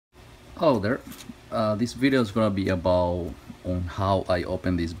Hello there. This video is gonna be about on how I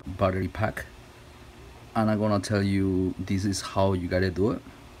open this battery pack, and I'm gonna tell you this is how you gotta do it.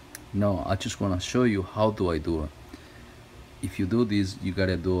 No, I just wanna show you how do I do it. If you do this, you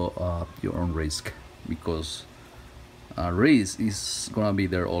gotta do your own risk, because risk is gonna be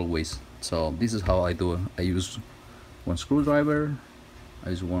there always. So this is how I do it. I use one screwdriver, I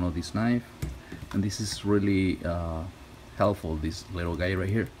use one of these knife, and this is really helpful, this little guy right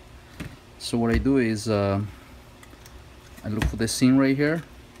here. So what I do is I look for the seam right here,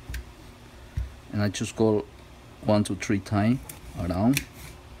 and I just go 1 to 3 times around,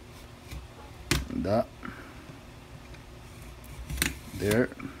 like that, there,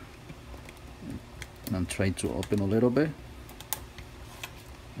 and I'm trying to open a little bit,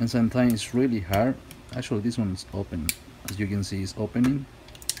 and sometimes it's really hard. Actually, this one is open, as you can see, it's opening.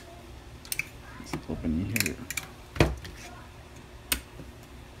 It's opening here.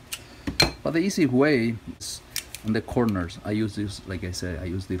 But the easy way is on the corners. I use this, like I said, I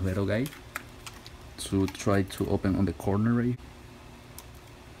use this little guy to try to open on the corner right,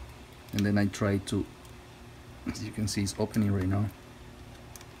 and then I try to, as you can see, it's opening right now.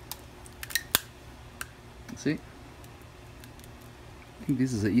 See, I think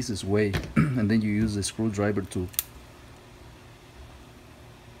this is the easiest way. And then you use the screwdriver to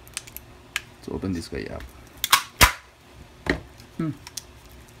open this guy up. It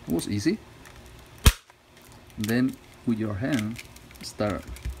was easy. And then with your hand start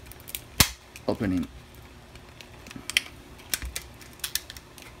opening.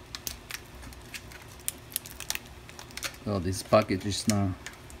 Oh, this package is now,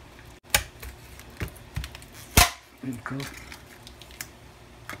 there you go,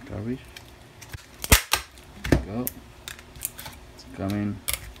 garbage, there you go, it's coming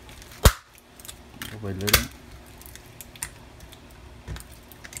little by little,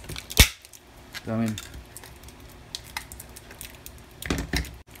 coming.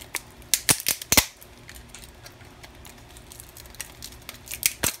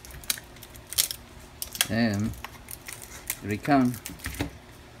 And here it comes.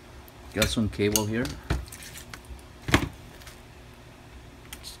 Got some cable here.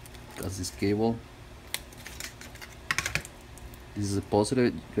 Got this cable. This is a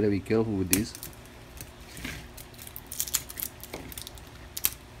positive. You gotta be careful with this.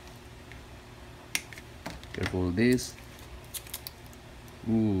 Careful with this.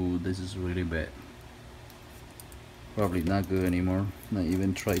 Ooh, this is really bad. Probably not good anymore. Not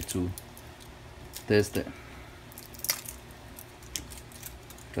even try to test it.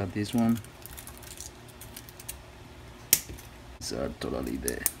 Got this one. These are totally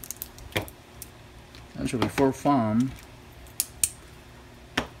dead. Actually, for fun,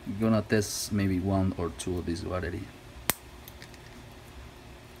 I'm gonna test maybe 1 or 2 of this battery.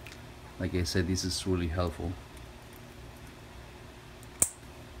 Like I said, this is really helpful.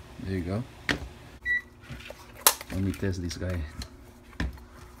 There you go. Let me test this guy.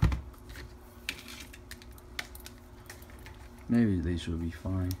 Maybe they should be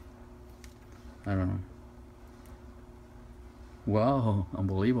fine. I don't know. Wow,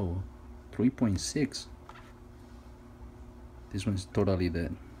 unbelievable. 3.6. This one's totally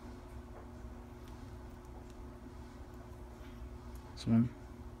dead. This one,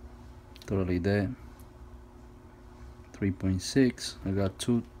 totally dead. 3.6. I got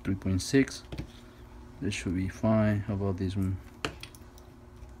 2, 3.6. This should be fine. How about this one?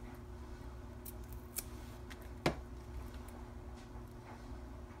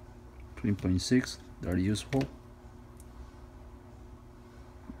 3.6. They're useful.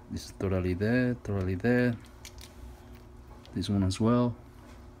 This is totally dead, totally dead. This one as well.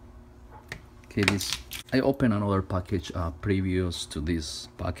 Okay, this, I opened another package previous to this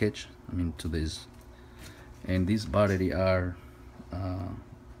package, I mean to this, and these battery are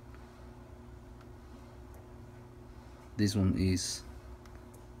this one is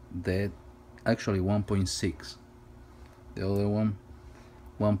dead, actually 1.6. the other one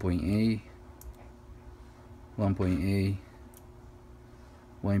 1.8, 1.8,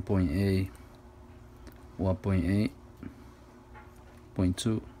 1.8, 1.8,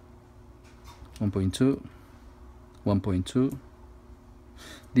 0.2, 1.2, 1.2.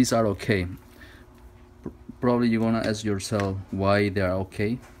 These are okay. Probably you're gonna ask yourself why they are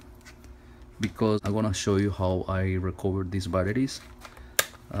okay, because I'm gonna show you how I recovered these batteries.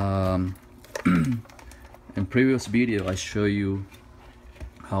 In previous video I show you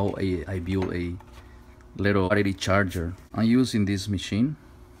how I build a little battery charger. I'm using this machine.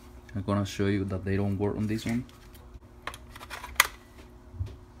 I'm gonna show you that they don't work on this one.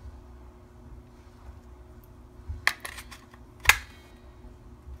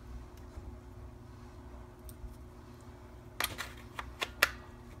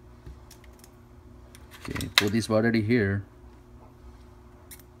 put this battery here,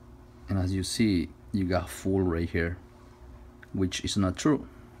 and as you see, you got full right here, which is not true.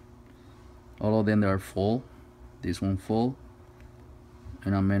 All of them they are full. This one full.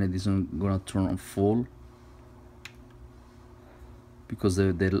 In a minute this one gonna turn on full because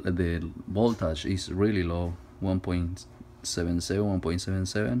the voltage is really low, 1.77,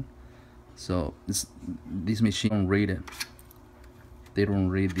 1.77. So this machine don't read it. They don't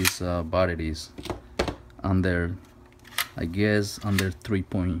read these batteries under, I guess under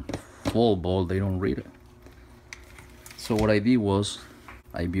 3.4 volt. They don't read it. So what I did was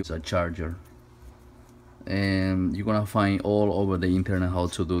I built a charger, and you're gonna find all over the internet how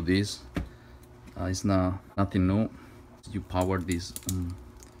to do this. It's nothing new. You power this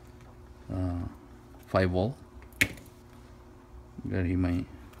 5 volt. Got here my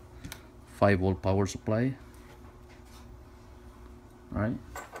 5 volt power supply. Right,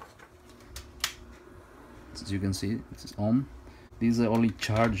 as you can see, it's on. This is the only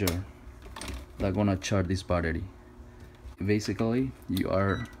charger that's gonna charge this battery. Basically, you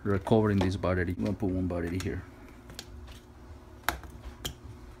are recovering this battery. I'm gonna put one battery here.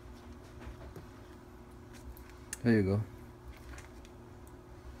 There you go.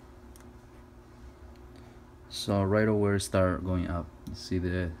 So right away start going up. You see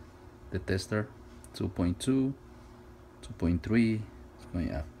the tester, 2.2, 2.3, it's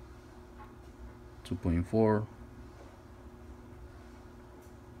going up, 2.4,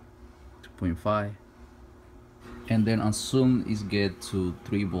 2.5, and then as soon as it get to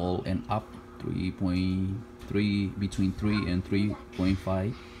 3 volt and up, 3.3, between 3 and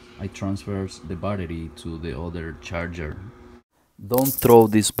 3.5, I transfer the battery to the other charger. Don't throw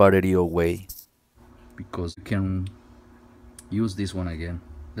this battery away, because you can use this one again.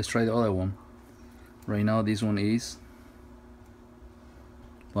 Let's try the other one. Right now this one is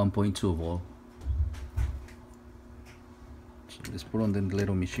 1.2 volt. So let's put on the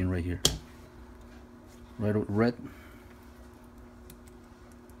little machine right here. Red.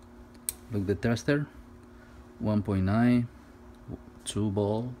 Look, the tester, 1.9, 2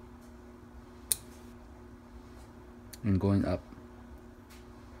 volt, and going up.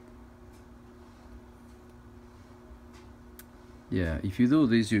 Yeah, if you do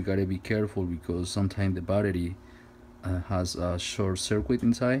this, you gotta be careful, because sometimes the battery has a short circuit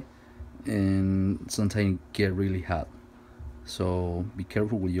inside, and sometimes it get really hot. So be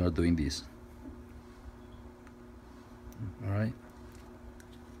careful when you are doing this. All right,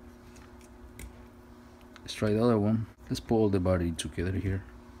 let's try the other one. Let's put all the battery together here.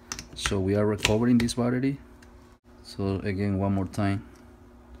 So we are recovering this battery. So again, one more time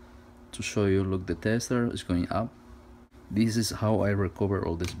to show you. Look, the tester is going up. This is how I recover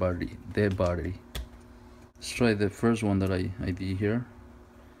all this battery, dead battery. Let's try the first one that I did here.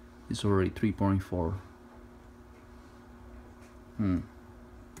 It's already 3.4.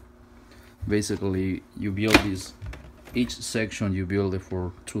 Basically, you build this, each section you build it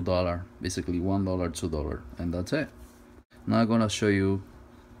for $2. Basically $1, $2, and that's it. Now I'm gonna show you,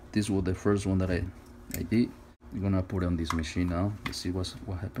 this was the first one that I did. I'm gonna put on this machine now. Let's see what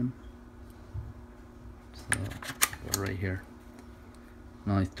happened. So right here,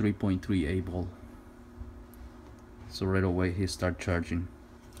 now it's 3.38 volt. So right away he start charging.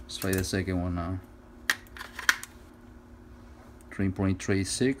 Let's try the second one now.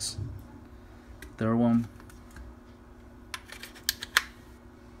 3.36. Third one,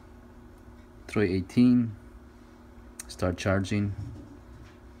 318. Start charging.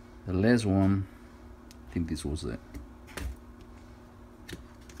 The last one, I think this was it.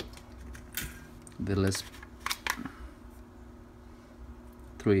 The last,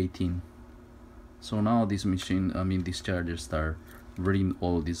 318. So now this machine, this charger start reading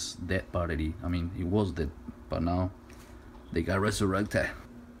all this dead battery. It was dead, but now they got resurrected.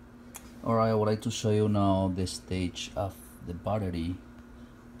 Alright, I would like to show you now the stage of the battery.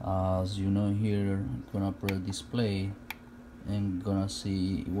 As you know, here I'm gonna press display and gonna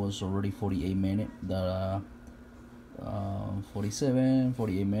see it was already 48 minutes. That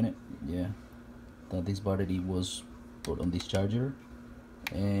 48 minutes, yeah, that this battery was put on this charger,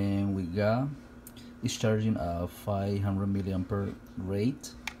 and we got it's charging a 500 milliampere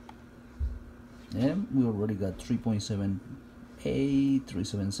rate, and we already got 3.78,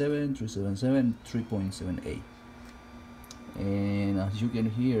 377, 377, 3.78. And as you can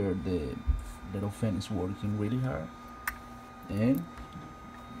hear, the little fan is working really hard, and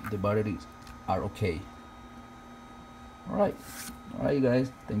the batteries are okay. Alright,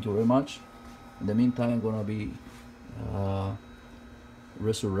 guys, thank you very much. In the meantime, I'm gonna be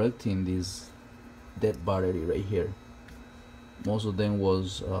resurrecting this dead battery right here. Most of them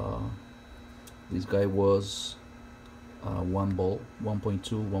was This guy was 1 volt,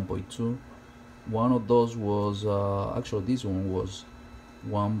 1.2, 1.2. One of those was actually this one was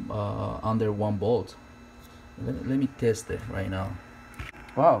under 1 volt. Let me test it right now.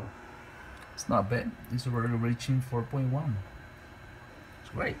 Wow, it's not bad. It's already reaching 4.1. It's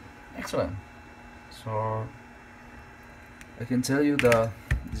great, excellent. So I can tell you that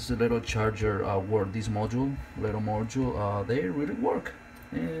this little charger this little module, they really work,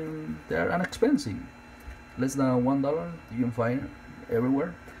 and they're inexpensive, less than $1. You can find it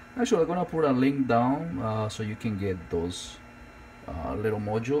everywhere. Actually, I'm gonna put a link down so you can get those little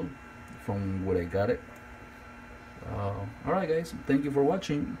module from where I got it. Alright guys, thank you for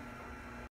watching.